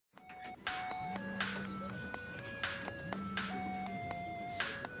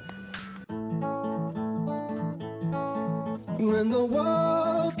When the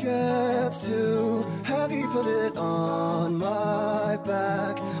world gets too heavy, put it on my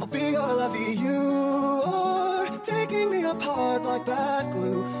back. I'll be all I be. You are taking me apart like bad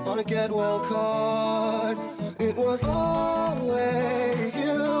glue on a get well card. It was always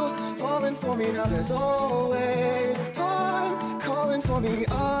you falling for me. Now there's always time calling for me.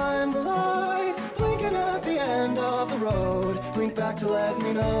 I'm the light blinking at the end of the road. Blink back to let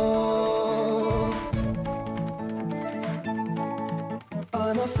me know.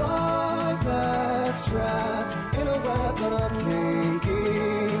 I'm a fly that's trapped in a web, but I'm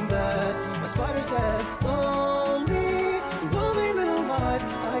thinking that my spider's dead. Lonely, lonely little life.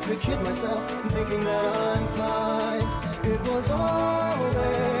 I could kid myself in thinking that I'm fine. It was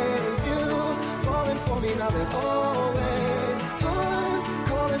always you falling for me. Now there's always time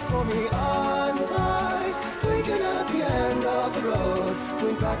calling for me. I'm the light blinking at the end of the road.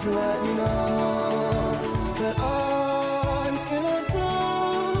 Blink back to let me know that I'm still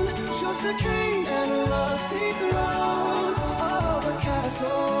just a cane and a rusty throne. All the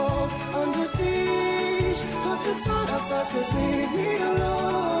castles under siege, but the sun outside says leave me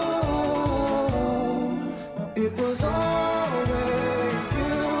alone. It was always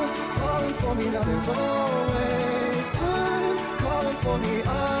you falling for me. Now there's always time calling for me.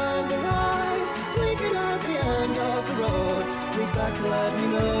 I'm the light blinking at the end of the road. Blink back to let me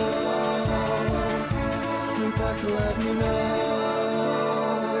know. Blink back to let me know.